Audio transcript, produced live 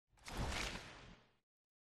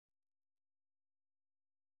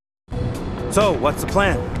So, what's the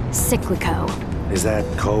plan? Cyclico. Is that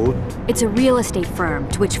code? It's a real estate firm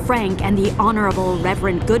to which Frank and the Honorable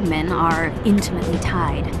Reverend Goodman are intimately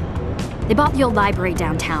tied. They bought the old library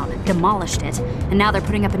downtown, demolished it, and now they're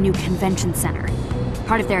putting up a new convention center.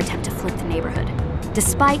 Part of their attempt to flip the neighborhood,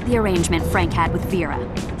 despite the arrangement Frank had with Vera.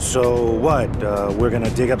 So what, we're gonna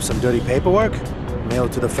dig up some dirty paperwork? Mail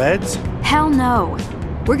it to the feds? Hell no.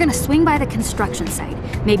 We're gonna swing by the construction site,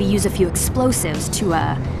 maybe use a few explosives to,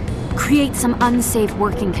 create some unsafe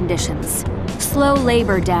working conditions. Slow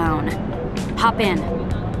labor down. Hop in.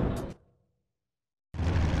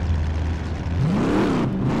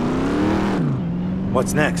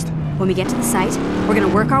 What's next? When we get to the site, we're gonna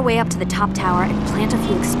work our way up to the top tower and plant a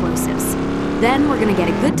few explosives. Then we're gonna get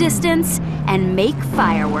a good distance and make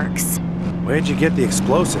fireworks. Where'd you get the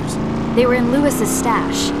explosives? They were in Lewis's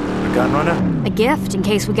stash. A gun runner? A gift in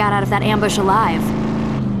case we got out of that ambush alive.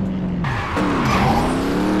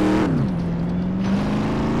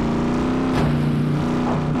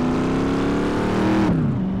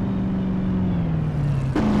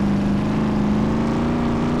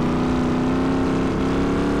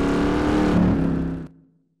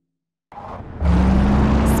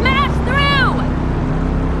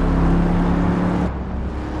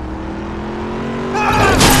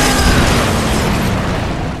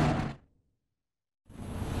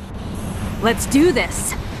 Let's do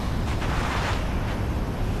this!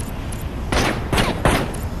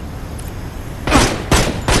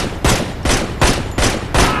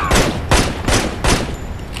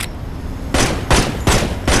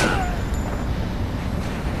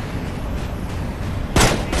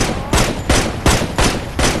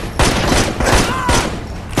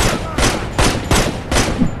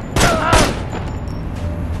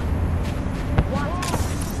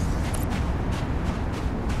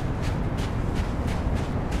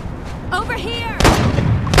 Over here!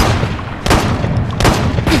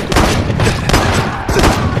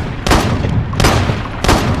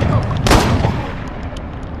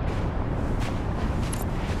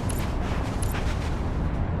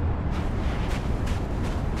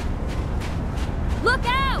 Look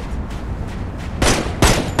out!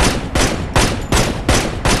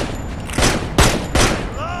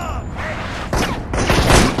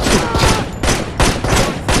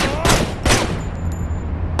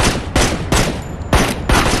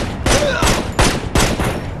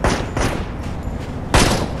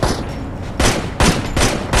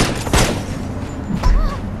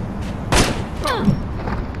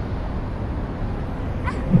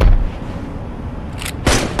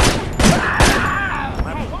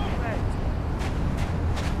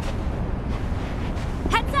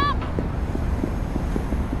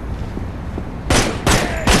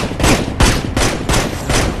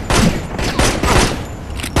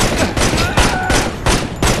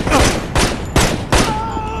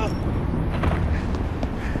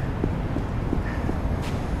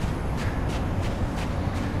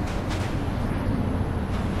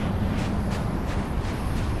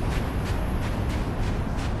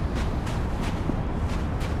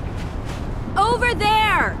 Over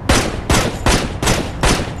there!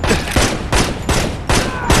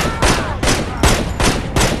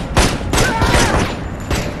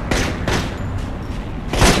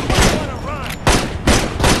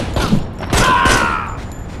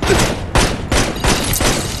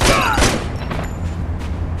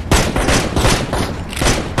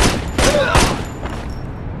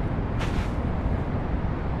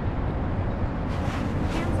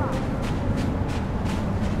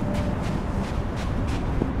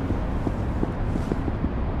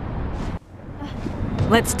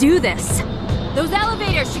 Let's do this! Those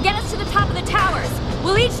elevators should get us to the top of the towers!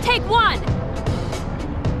 We'll each take one!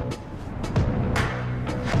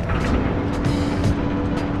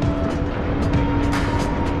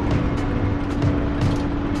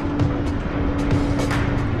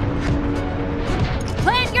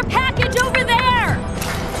 Plant your package over there!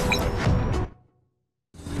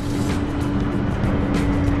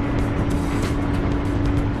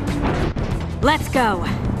 Let's go!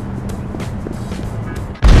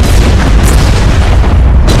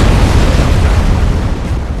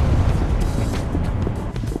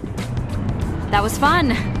 That was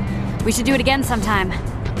fun. We should do it again sometime.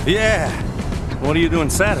 Yeah. What are you doing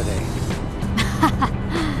Saturday?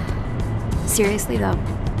 Seriously, though.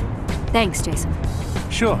 Thanks, Jason.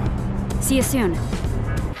 Sure. See you soon.